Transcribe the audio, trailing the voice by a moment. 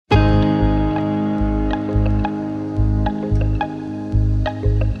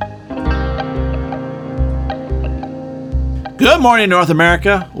Good morning, North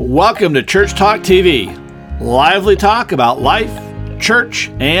America. Welcome to Church Talk TV, lively talk about life, church,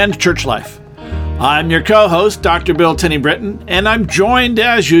 and church life. I'm your co-host, Dr. Bill Tenney-Britton, and I'm joined,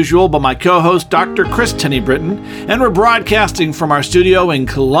 as usual, by my co-host, Dr. Chris Tenney-Britton, and we're broadcasting from our studio in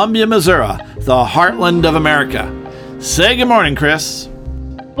Columbia, Missouri, the heartland of America. Say good morning, Chris.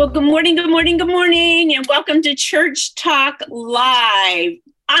 Well, good morning, and welcome to Church Talk Live.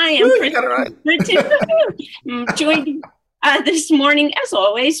 I am Chris Britton, joined this morning, as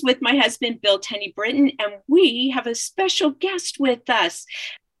always, with my husband, Bill Tenney-Britton, and we have a special guest with us,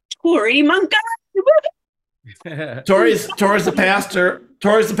 Tori Montgomery. Tori's the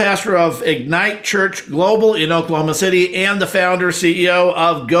pastor of Ignite Church Global in Oklahoma City and the founder, CEO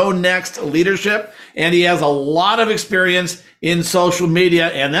of Go Next Leadership. And he has a lot of experience in social media.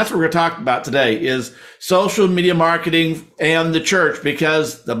 And that's what we're talking about today is social media marketing and the church,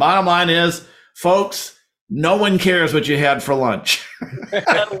 because the bottom line is, folks, no one cares what you had for lunch.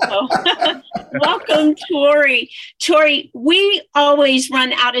 Welcome, Tori. Tori, we always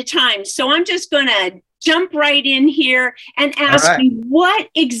run out of time, so I'm just going to jump right in here and ask you what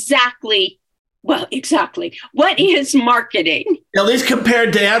exactly, what is marketing? At least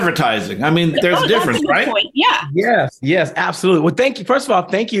compared to advertising. I mean, there's a difference, right? Point. Yeah. Yes, absolutely. Well, thank you. First of all,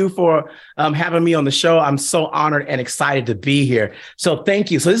 thank you for having me on the show. I'm so honored and excited to be here. So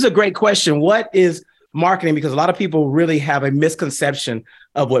thank you. So this is a great question. What is marketing? Because a lot of people really have a misconception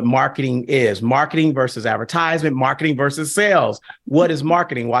of what marketing is. Marketing versus advertisement, marketing versus sales. What is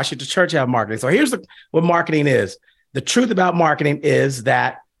marketing? Why should the church have marketing? So here's what marketing is. The truth about marketing is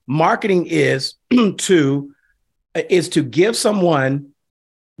that marketing is to give someone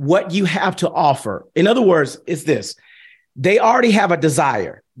what you have to offer. In other words, it's this. They already have a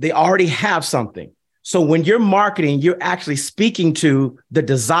desire. They already have something. So when you're marketing, you're actually speaking to the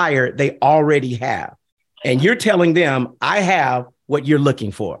desire they already have. And you're telling them, I have what you're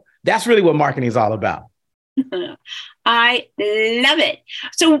looking for. That's really what marketing is all about. I love it.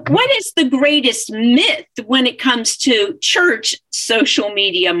 So what is the greatest myth when it comes to church social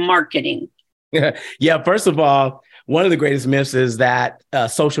media marketing? Yeah, first of all, one of the greatest myths is that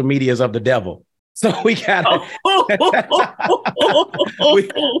social media is of the devil. So we got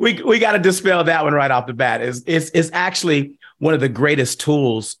we got to dispel that one right off the bat. It's actually one of the greatest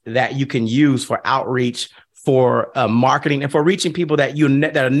tools that you can use for outreach, for marketing, and for reaching people that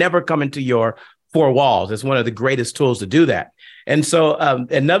that are never coming to your four walls. It's one of the greatest tools to do that. And so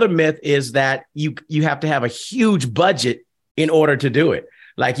another myth is that you have to have a huge budget in order to do it.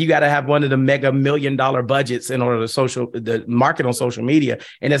 Like you got to have one of the mega $1 million budgets in order to market on social media.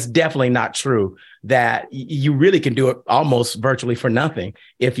 And it's definitely not true that you really can do it almost virtually for nothing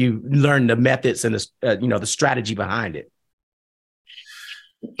if you learn the methods and the strategy behind it.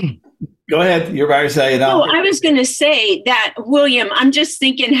 Go ahead. You're about to say it. Oh, I was going to say that, William, I'm just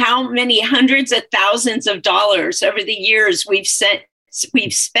thinking how many hundreds of thousands of dollars over the years we've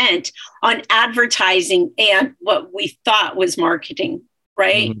spent on advertising and what we thought was marketing.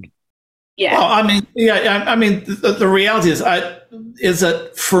 Right. Mm-hmm. Yeah. Well, I mean, the reality is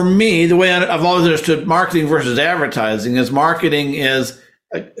that for me, the way I've always understood marketing versus advertising is marketing is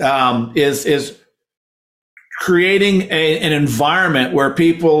creating an environment where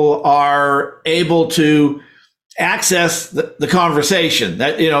people are able to access the conversation.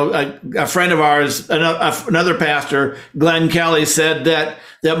 That, a friend of ours, another pastor, Glenn Kelly, said that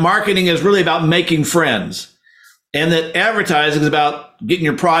marketing is really about making friends. And that advertising is about getting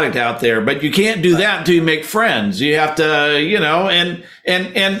your product out there, but you can't do that until you make friends. You have to,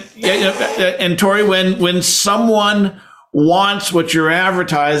 and Tori, when someone wants what you're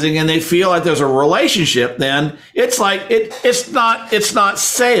advertising and they feel like there's a relationship, then it's like it's not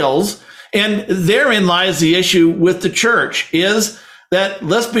sales. And therein lies the issue with the church is that,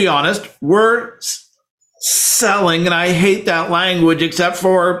 let's be honest, we're selling, and I hate that language, except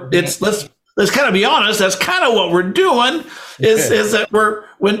for let's kind of be honest. That's kind of what we're doing is that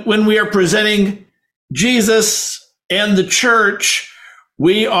when we are presenting Jesus and the church,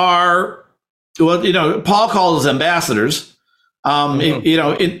 we are, Paul calls us ambassadors, but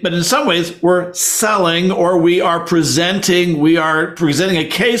in some ways we're selling, or we are presenting a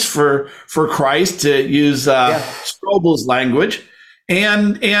case for Christ, to use Strobel's language.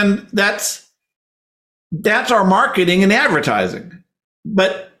 And that's our marketing and advertising.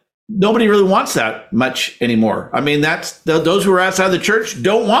 But nobody really wants that much anymore. I mean, that's those who are outside the church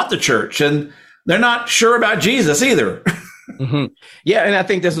don't want the church, and they're not sure about Jesus either. Mm-hmm. Yeah. And I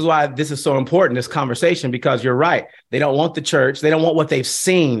think this is why this is so important, this conversation, because you're right. They don't want the church. They don't want what they've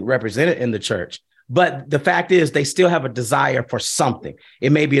seen represented in the church. But the fact is, they still have a desire for something.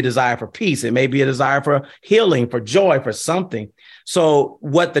 It may be a desire for peace. It may be a desire for healing, for joy, for something. So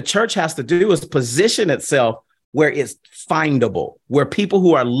what the church has to do is position itself where it's findable, where people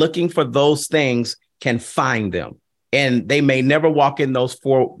who are looking for those things can find them. And they may never walk in those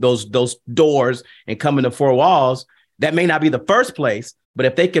doors and come in the four walls. That may not be the first place, but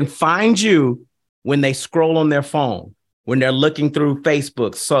if they can find you when they scroll on their phone, when they're looking through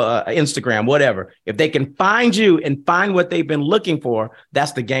Facebook, Instagram, whatever, if they can find you and find what they've been looking for,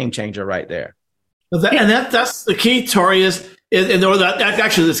 that's the game changer right there. That's the key, Tori,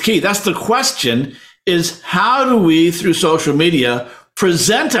 that's key. That's the question, is how do we, through social media,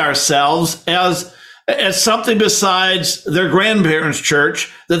 present ourselves as something besides their grandparents'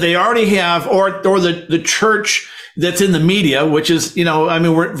 church that they already have, or the church that's in the media, which is,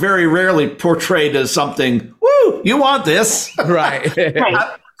 we're very rarely portrayed as something, woo, you want this. Right.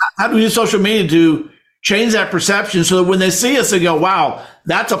 How do we use social media to change that perception so that when they see us, they go, wow,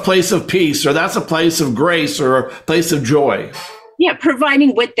 that's a place of peace, or that's a place of grace, or a place of joy. Yeah,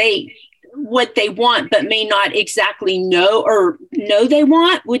 providing what they want, but may not exactly know they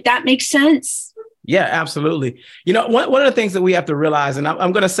want. Would that make sense? Yeah, absolutely. One of the things that we have to realize, and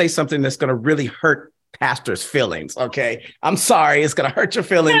I'm going to say something that's going to really hurt pastors' feelings. Okay. I'm sorry. It's going to hurt your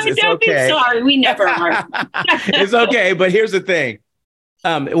feelings. No, it's don't okay. Be sorry. We never are. It's okay. But here's the thing.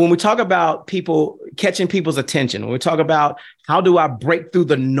 When we talk about people catching people's attention, when we talk about how do I break through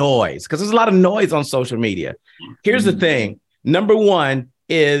the noise, because there's a lot of noise on social media. Here's the thing. Number one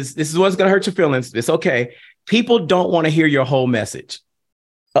is, this is what's going to hurt your feelings. It's okay. People don't want to hear your whole message.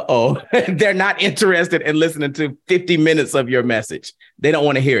 They're not interested in listening to 50 minutes of your message. They don't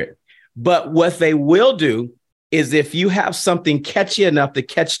want to hear it. But what they will do is, if you have something catchy enough to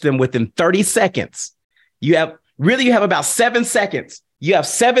catch them within 30 seconds, you have about 7 seconds. You have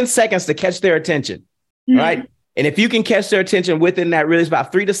 7 seconds to catch their attention, right? And if you can catch their attention within that, really, it's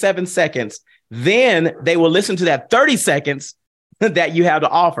about 3 to 7 seconds, then they will listen to that 30 seconds that you have to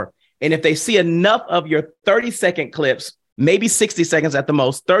offer. And if they see enough of your 30-second clips, maybe 60 seconds at the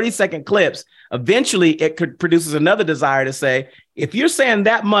most, 30-second clips, eventually it produces another desire to say, if you're saying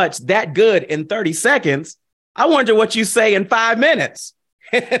that much, that good in 30 seconds, I wonder what you say in 5 minutes.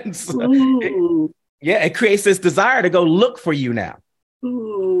 And so, it creates this desire to go look for you now.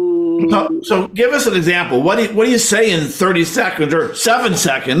 So give us an example. What do you say in 30 seconds or 7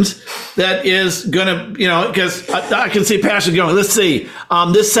 seconds that is going to, because I can see pastors going, let's see,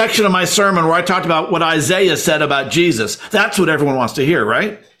 this section of my sermon where I talked about what Isaiah said about Jesus. That's what everyone wants to hear,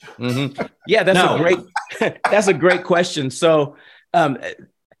 right? Mm-hmm. Yeah, that's a great question. So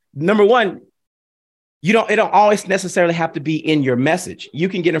number one, it don't always necessarily have to be in your message. You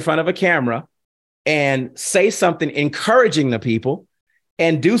can get in front of a camera and say something encouraging the people,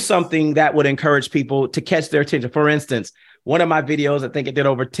 and do something that would encourage people to catch their attention. For instance, one of my videos, I think it did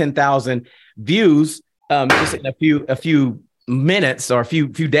over 10,000 views just in a few minutes or a few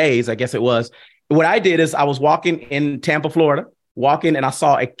days, I guess it was. What I did is I was walking in Tampa, Florida, and I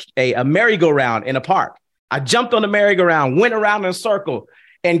saw a merry-go-round in a park. I jumped on the merry-go-round, went around in a circle,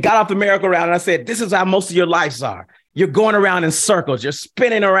 and got off the merry-go-round. And I said, this is how most of your lives are. You're going around in circles. You're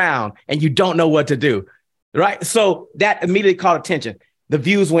spinning around, and you don't know what to do, right? So that immediately caught attention. The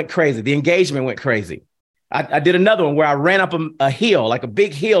views went crazy. The engagement went crazy. I did another one where I ran up a hill, like a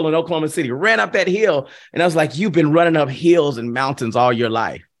big hill in Oklahoma City, ran up that hill. And I was like, you've been running up hills and mountains all your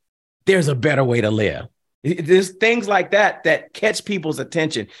life. There's a better way to live. There's things like that catch people's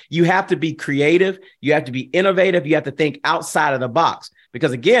attention. You have to be creative. You have to be innovative. You have to think outside of the box.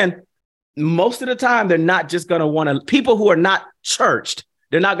 Because again, most of the time, they're not just going to want to, people who are not churched,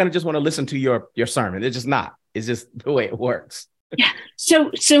 they're not going to just want to listen to your sermon. They're just not. It's just the way it works. Yeah.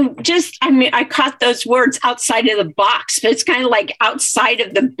 So I caught those words, outside of the box, but it's kind of like outside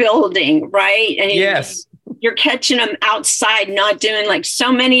of the building, right? And yes, you're catching them outside, not doing like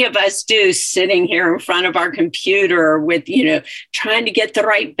so many of us do, sitting here in front of our computer with, trying to get the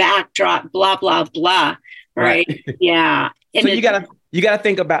right backdrop, blah, blah, blah. Right. Yeah. And so you gotta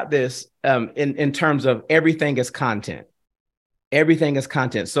think about this in terms of everything is content. Everything is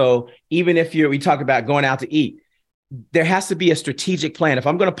content. So even if we talk about going out to eat, there has to be a strategic plan. If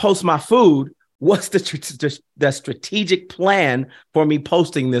I'm going to post my food, what's the strategic plan for me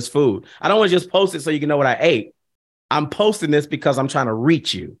posting this food? I don't want to just post it so you can know what I ate. I'm posting this because I'm trying to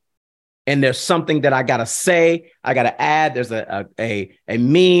reach you. And there's something that I got to say, I got to add. There's a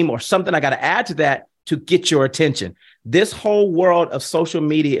meme or something I got to add to that to get your attention. This whole world of social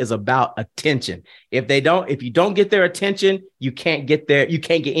media is about attention. If you don't get their attention, you can't get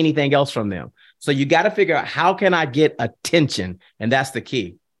anything else from them. So you got to figure out, how can I get attention? And that's the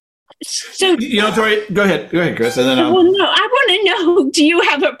key. So, Tori, go ahead, Chris. And then well, no, I want to know, do you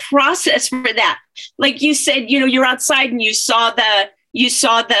have a process for that? Like you said, you're outside and you saw the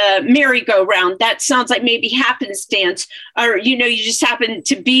merry-go-round. That sounds like maybe happenstance, or, you just happened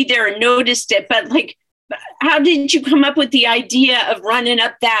to be there and noticed it. But like, how did you come up with the idea of running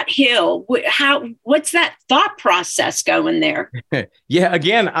up that hill? What's that thought process going there? Yeah,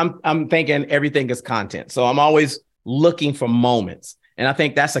 again, I'm thinking everything is content. So I'm always looking for moments. And I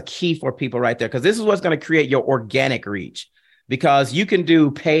think that's a key for people right there, because this is what's going to create your organic reach, because you can do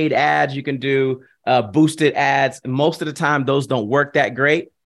paid ads, you can do boosted ads. Most of the time, those don't work that great,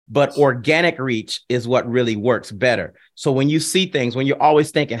 but organic reach is what really works better. So when you see things, when you're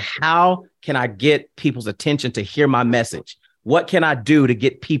always thinking, how can I get people's attention to hear my message? What can I do to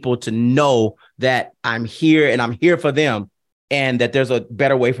get people to know that I'm here and I'm here for them, and that there's a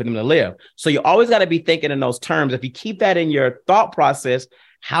better way for them to live? So you always got to be thinking in those terms. If you keep that in your thought process,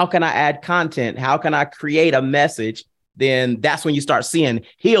 how can I add content? How can I create a message? Then that's when you start seeing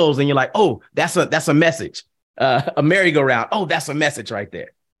hills and you're like, oh, that's a message. A merry-go-round. Oh, that's a message right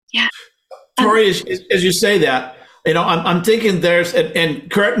there. Yeah. Tori, as you say that, I'm thinking there's, and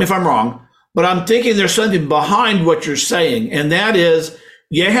correct me if I'm wrong, but I'm thinking there's something behind what you're saying. And that is,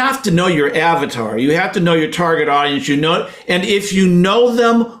 you have to know your avatar. You have to know your target audience. And if you know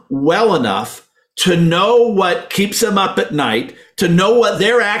them well enough to know what keeps them up at night, to know what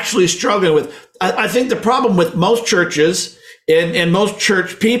they're actually struggling with. I think the problem with most churches and most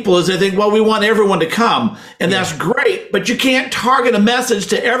church people is they think, well, we want everyone to come, and that's great, but you can't target a message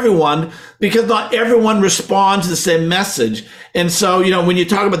to everyone because not everyone responds to the same message. And so, when you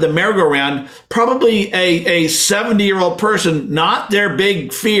talk about the merry-go-round, probably a 70-year-old person, not their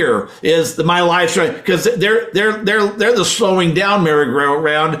big fear is my life's right, because they're the slowing down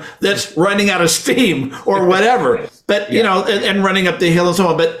merry-go-round that's running out of steam or whatever. But and running up the hill and so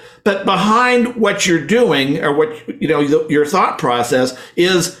on. But behind what you're doing, or what your thought process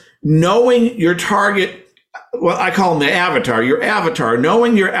is knowing your target. Well, I call them the avatar, your avatar,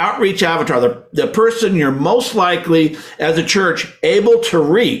 knowing your outreach avatar, the person you're most likely as a church able to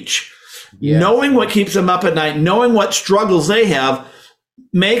reach, knowing what keeps them up at night, knowing what struggles they have,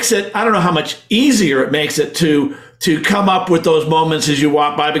 makes it, I don't know how much easier it makes it to come up with those moments as you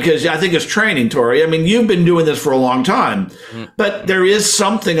walk by, because I think it's training, Tori. I mean, you've been doing this for a long time, but there is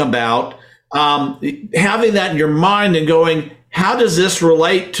something about having that in your mind and going, how does this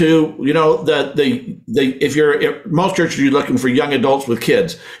relate to, if most churches are looking for young adults with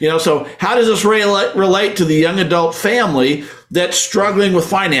kids, so how does this relate to the young adult family that's struggling with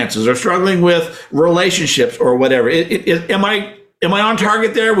finances or struggling with relationships or whatever? Am I on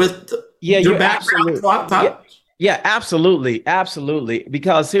target there with your background? Yeah, absolutely. Absolutely.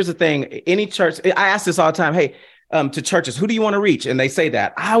 Because here's the thing, any church, I ask this all the time, hey, to churches, who do you want to reach? And they say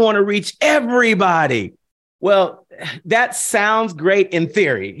that I want to reach everybody. Well, that sounds great in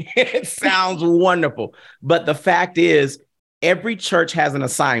theory. It sounds wonderful. But the fact is, every church has an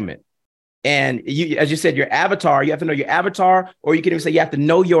assignment. And you, as you said, your avatar, you have to know your avatar, or you can even say you have to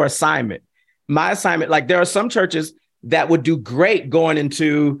know your assignment. My assignment, like there are some churches that would do great going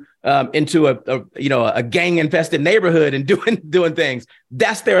into a gang infested neighborhood and doing things.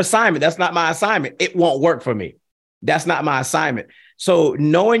 That's their assignment. That's not my assignment. It won't work for me. That's not my assignment. So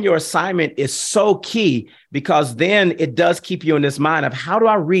knowing your assignment is so key, because then it does keep you in this mind of, how do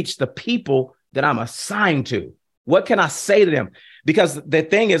I reach the people that I'm assigned to? What can I say to them? Because the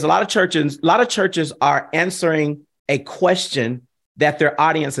thing is, a lot of churches are answering a question that their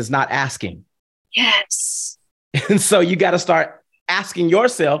audience is not asking. Yes. And so you got to start asking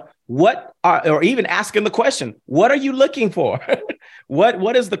yourself, or even asking the question, what are you looking for?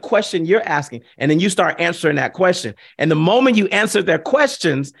 What is the question you're asking? And then you start answering that question. And the moment you answer their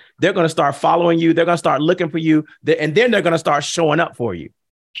questions, they're going to start following you. They're going to start looking for you. And then they're going to start showing up for you.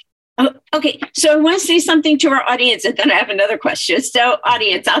 Oh, okay. So I want to say something to our audience, and then I have another question. So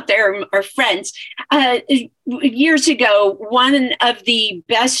audience out there, our friends, years ago, one of the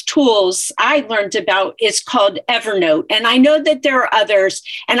best tools I learned about is called Evernote. And I know that there are others,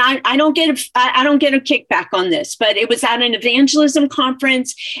 and I don't get a kickback on this, but it was at an evangelism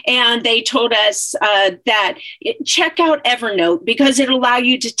conference, and they told us that check out Evernote, because it'll allow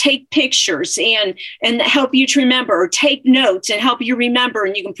you to take pictures and help you to remember, or take notes and help you remember,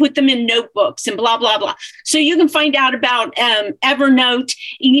 and you can put them in notebooks and blah, blah, blah. So you can find out about Evernote,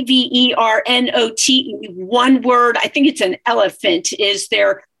 Evernote, one word, I think it's an elephant, is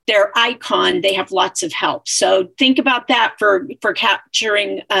their their icon, they have lots of help. So think about that for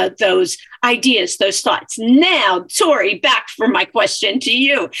capturing those ideas, those thoughts. Now, Tori, back for my question to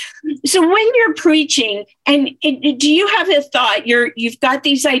you. So when you're preaching, and do you have a thought? You've got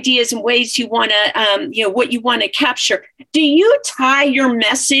these ideas and ways you want to, what you want to capture. Do you tie your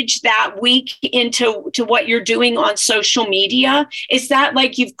message that week into what you're doing on social media? Is that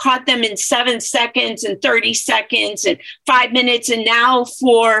like you've caught them in 7 seconds and 30 seconds and 5 minutes, and now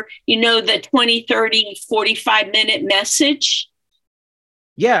for, the 20, 30, 45-minute message?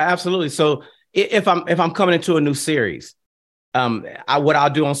 Yeah, absolutely. So if I'm coming into a new series, what I'll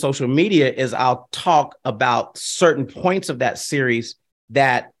do on social media is I'll talk about certain points of that series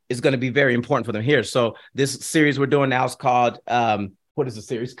that is going to be very important for them here. So this series we're doing now is called, what is the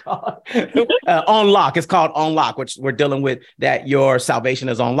series called? Unlock. It's called Unlock, which we're dealing with that your salvation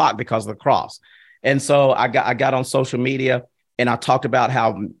is unlocked because of the cross. And so I got on social media and I talked about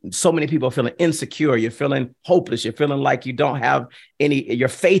how so many people are feeling insecure. You're feeling hopeless. You're feeling like you don't have your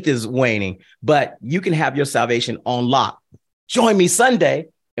faith is waning, but you can have your salvation unlocked. Join me Sunday,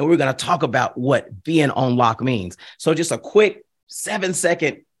 and we're going to talk about what being unlocked means. So just a quick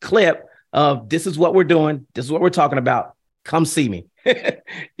 7-second clip of this is what we're doing. This is what we're talking about. Come see me.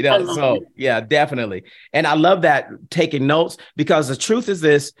 So yeah, definitely. And I love that, taking notes, because the truth is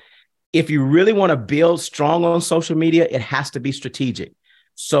this: if you really want to build strong on social media, it has to be strategic.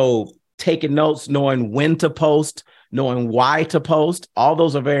 So taking notes, knowing when to post, knowing why to post, all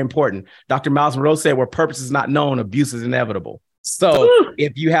those are very important. Dr. Miles Monroe said, where purpose is not known, abuse is inevitable. So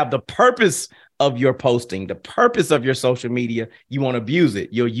if you have the purpose of your posting, the purpose of your social media, you won't abuse it.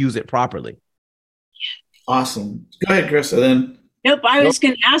 You'll use it properly. Awesome. Go ahead, Chris. And then. Nope. I was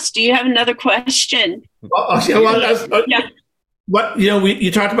going to ask, do you have another question? What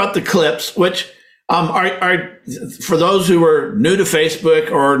you talked about the clips, which are for those who are new to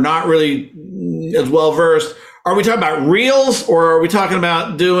Facebook or not really as well versed. Are we talking about reels, or are we talking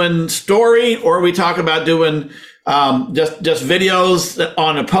about doing story, or are we talking about doing just videos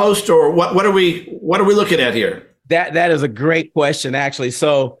on a post, or what are we looking at here? That is a great question, actually.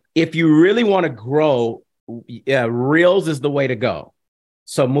 So if you really want to grow, reels is the way to go.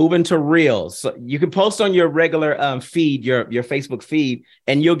 So move into reels. So you can post on your regular feed, your Facebook feed,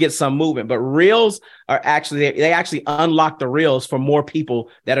 and you'll get some movement. But reels are they actually unlock the reels for more people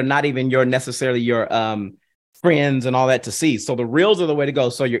that are not even necessarily your friends and all that to see. So the reels are the way to go.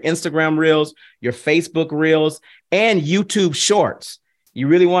 So your Instagram reels, your Facebook reels, and YouTube shorts. You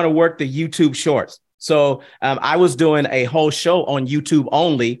really want to work the YouTube shorts. So I was doing a whole show on YouTube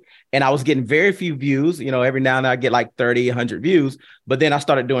only, and I was getting very few views. Every now and then I get like 30, 100 views. But then I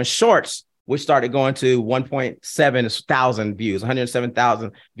started doing shorts, which started going to 1.7 thousand views,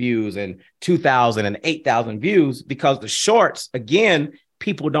 107,000 views, and 2,000 and 8,000 views, because the shorts, again,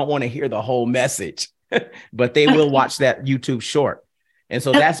 people don't want to hear the whole message, but they will watch that YouTube short. And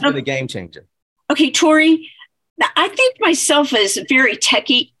so that's been a game changer. Okay, Tori, I think myself as very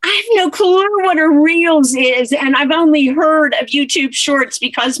techie. I have no clue what a Reels is. And I've only heard of YouTube Shorts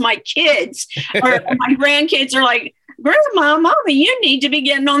because my kids or my grandkids are like, Grandma, Mommy, you need to be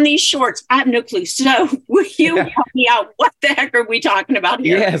getting on these shorts. I have no clue. So will you help me out? What the heck are we talking about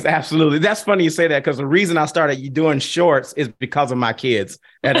here? Yes, absolutely. That's funny you say that, because the reason I started doing shorts is because of my kids.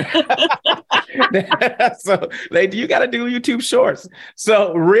 So you got to do YouTube shorts.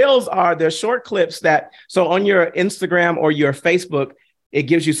 So reels they're short clips so on your Instagram or your Facebook, it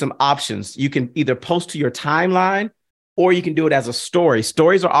gives you some options. You can either post to your timeline, or you can do it as a story.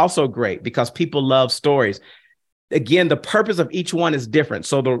 Stories are also great because people love stories. Again, the purpose of each one is different.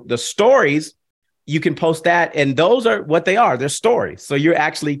 So the stories, you can post that, and those are what they are. They're stories. So you're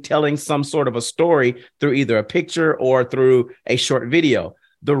actually telling some sort of a story through either a picture or through a short video.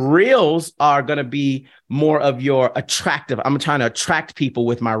 The reels are going to be more of your attractive. I'm trying to attract people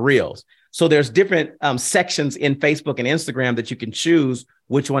with my reels. So there's different sections in Facebook and Instagram that you can choose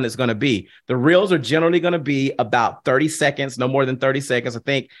which one it's going to be. The reels are generally going to be about 30 seconds, no more than 30 seconds. I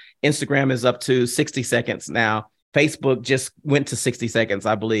think Instagram is up to 60 seconds now. Facebook just went to 60 seconds,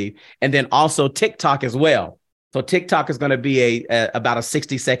 I believe. And then also TikTok as well. So TikTok is going to be about a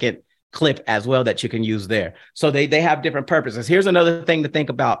 60-second clip as well that you can use there. So they have different purposes. Here's another thing to think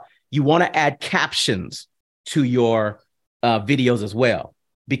about. You want to add captions to your videos as well,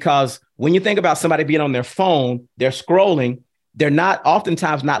 because when you think about somebody being on their phone, they're scrolling, they're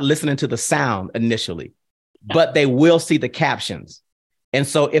oftentimes not listening to the sound initially, but they will see the captions. And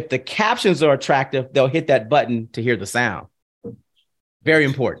so if the captions are attractive, they'll hit that button to hear the sound. Very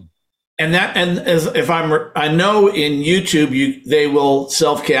important. I know in YouTube, they will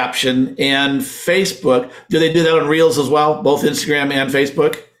self-caption, and Facebook, do they do that on Reels as well, both Instagram and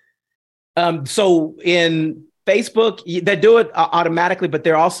Facebook? So in Facebook, they do it automatically, but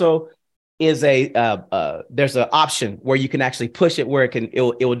there also is there's an option where you can actually push it where it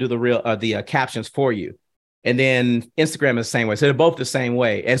will do the captions for you. And then Instagram is the same way. So they're both the same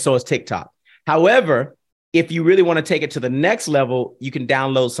way. And so is TikTok. However, if you really want to take it to the next level, you can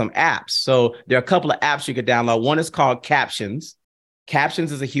download some apps. So there are a couple of apps you could download. One is called Captions.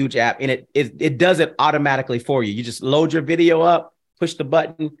 Captions is a huge app, and it does it automatically for you. You just load your video up, push the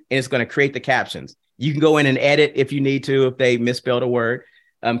button, and it's going to create the captions. You can go in and edit if you need to, if they misspelled a word.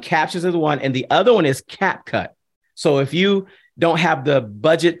 Captions is one, and the other one is CapCut. So if you don't have the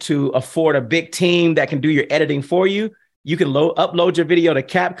budget to afford a big team that can do your editing for you, you can upload your video to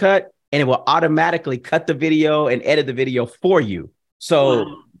CapCut, and it will automatically cut the video and edit the video for you. So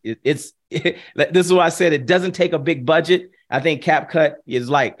wow. This is why I said it doesn't take a big budget. I think CapCut is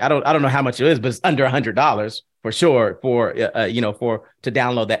like, I don't know how much it is, but it's under $100 for sure to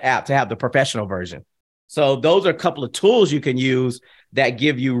download that app, to have the professional version. So those are a couple of tools you can use that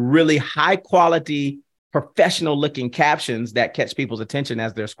give you really high quality, professional looking captions that catch people's attention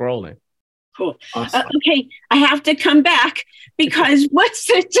as they're scrolling. Cool. Awesome. Okay, I have to come back because what's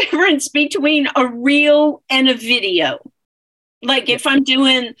the difference between a reel and a video? Like if I'm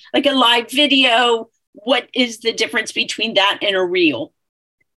doing like a live video, what is the difference between that and a reel?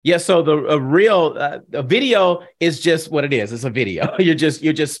 Yeah, so a video is just what it is. It's a video. You're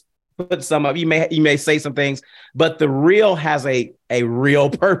just put some up. You may say some things, but the reel has a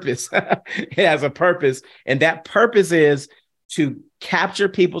real purpose. It has a purpose, and that purpose is to capture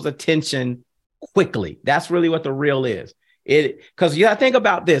people's attention quickly. That's really what the reel is. Because you gotta think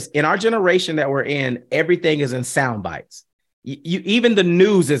about this. In our generation that we're in, everything is in sound bites. Even the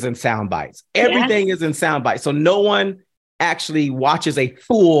news is in sound bites. Everything is in sound bites. So no one actually watches a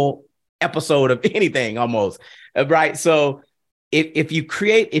full episode of anything almost, right? So if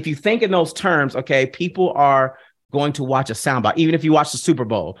you think in those terms, okay, people are going to watch a soundbite. Even if you watch the Super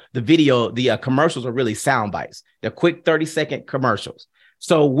Bowl, the commercials are really sound bites. They're quick 30-second commercials.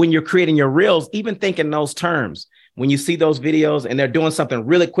 So when you're creating your reels, even think in those terms. When you see those videos and they're doing something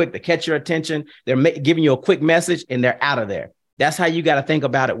really quick to catch your attention, they're giving you a quick message and they're out of there. That's how you got to think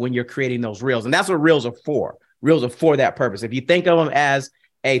about it when you're creating those reels. And that's what reels are for. Reels are for that purpose. If you think of them as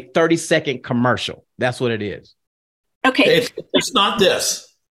a 30-second commercial, that's what it is. Okay. It's not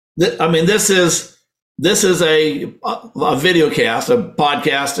this. I mean, this is a video cast, a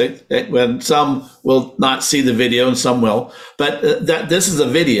podcast, when some will not see the video and some will, but this is a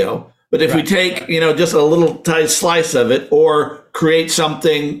video. But if we take, just a little tiny slice of it or create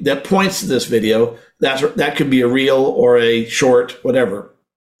something that points to this video, that could be a reel or a short, whatever.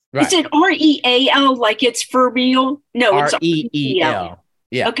 Right. Is it REAL like it's for real? No, it's REEL.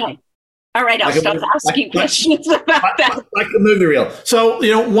 Yeah. Okay. All right, I'll stop asking questions about that. Like the movie reel. So,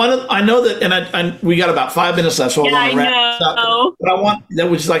 I know that, and we got about 5 minutes left, so I want to wrap this up. But I want,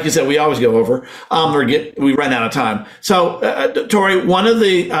 which is like you said, we always go over, we run out of time. So, Tori, one of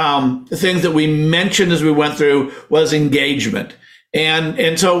the things that we mentioned as we went through was engagement.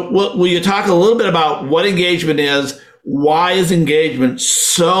 And so will you talk a little bit about what engagement is? Why is engagement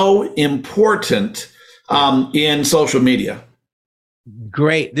so important in social media?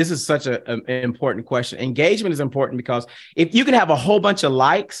 Great. This is such an important question. Engagement is important because if you can have a whole bunch of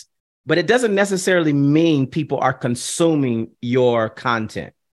likes, but it doesn't necessarily mean people are consuming your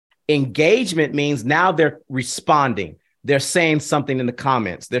content. Engagement means now they're responding. They're saying something in the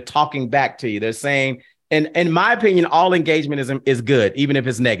comments. They're talking back to you. They're saying, and in my opinion, all engagement is good, even if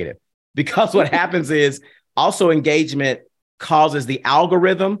it's negative, because what happens is also engagement causes the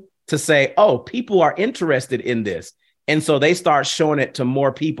algorithm to say, oh, people are interested in this. And so they start showing it to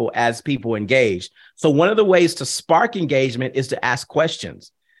more people as people engage. So one of the ways to spark engagement is to ask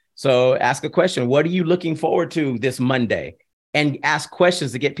questions. So ask a question. What are you looking forward to this Monday? And ask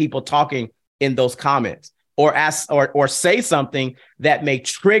questions to get people talking in those comments, or or say something that may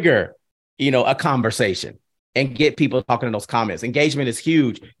trigger, a conversation and get people talking in those comments. Engagement is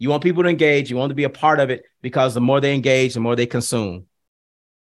huge. You want people to engage. You want them to be a part of it because the more they engage, the more they consume.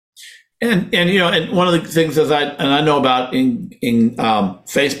 And one of the things I know about in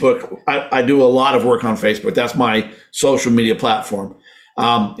Facebook, I do a lot of work on Facebook. That's my social media platform.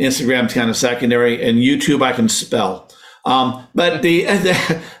 Instagram's kind of secondary, and YouTube I can spell. But the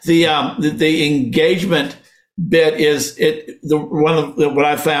engagement bit is what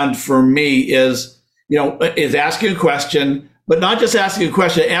I found for me is asking a question, but not just asking a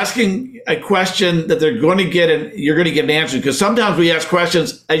question, asking a question that they're going to get and you're going to get an answer. Because sometimes we ask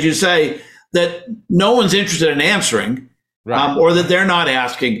questions, as you say, that no one's interested in answering, right, or that they're not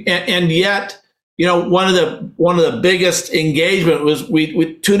asking. And yet one of the biggest engagement was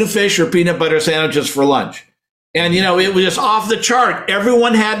we tuna fish or peanut butter sandwiches for lunch. And, it was just off the chart.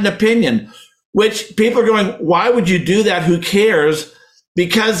 Everyone had an opinion, which people are going, why would you do that? Who cares?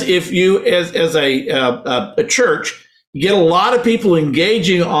 Because if you, as a church, you get a lot of people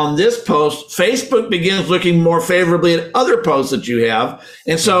engaging on this post, Facebook begins looking more favorably at other posts that you have.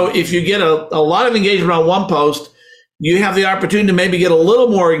 And so if you get a lot of engagement on one post, you have the opportunity to maybe get a little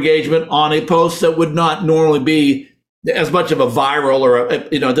more engagement on a post that would not normally be as much of a viral, or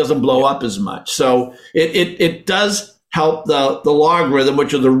it doesn't blow up as much. So it does help the logarithm,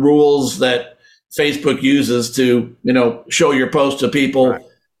 which are the rules that Facebook uses to show your post to people. Right.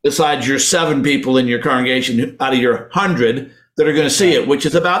 Besides your 7 people in your congregation out of your 100 that are going to see it, which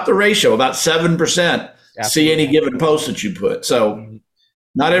is about the ratio, about 7% see any given post that you put. So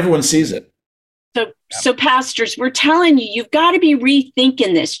not everyone sees it. So pastors, we're telling you, you've got to be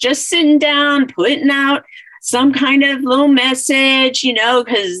rethinking this. Just sitting down, putting out some kind of little message,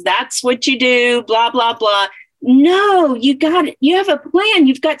 because that's what you do, blah, blah, blah. No, you have a plan.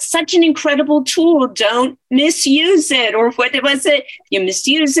 You've got such an incredible tool. Don't misuse it. Or what was it? You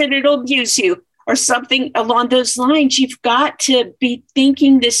misuse it, it'll abuse you, or something along those lines. You've got to be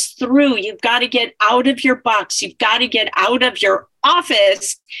thinking this through. You've got to get out of your box. You've got to get out of your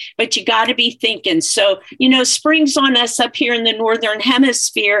office, but you got to be thinking. So, spring's on us up here in the Northern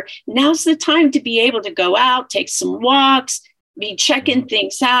Hemisphere. Now's the time to be able to go out, take some walks, be checking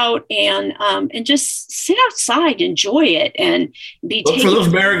things out, and just sit outside, enjoy it, and look for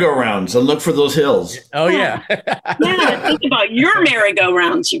those merry-go-rounds and look for those hills. Oh yeah. Yeah, think about your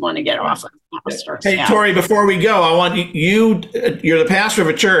merry-go-rounds you want to get off of. Hey, Tori, before we go, I want you're the pastor of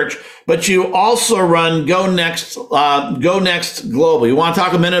a church, but you also run Go Next Global. You want to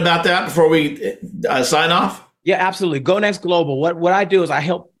talk a minute about that before we sign off? Yeah, absolutely. Go Next Global. What I do is I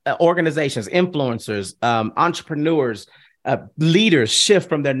help organizations, influencers, entrepreneurs, leaders shift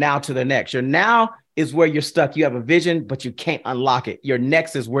from their now to their next. Your now is where you're stuck. You have a vision, but you can't unlock it. Your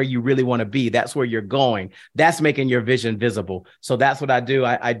next is where you really want to be. That's where you're going. That's making your vision visible. So that's what I do.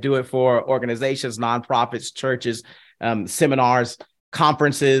 I do it for organizations, nonprofits, churches, seminars,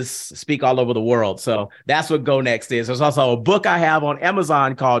 conferences, speak all over the world. So that's what Go Next is. There's also a book I have on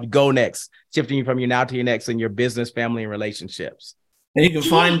Amazon called Go Next, shifting you from your now to your next in your business, family, and relationships. And you can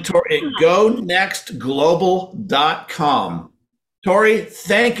find Tori at gonextglobal.com. Tori,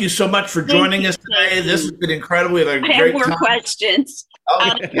 thank you so much for joining us today. This has been incredible. We had a great time. I have more questions.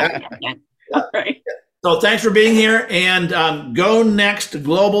 Oh, yeah. All right. So thanks for being here. And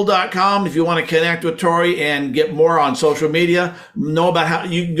gonextglobal.com if you want to connect with Tori and get more on social media, know about how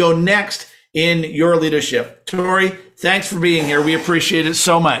you can go next in your leadership. Tori, thanks for being here. We appreciate it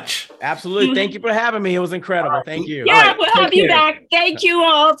so much. Absolutely. Thank you for having me. It was incredible. Thank you. Yeah, right, we'll have you back. Thank you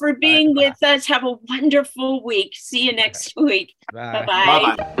all for being with us. Have a wonderful week. See you next week.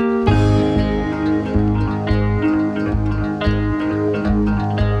 Bye-bye. Bye-bye.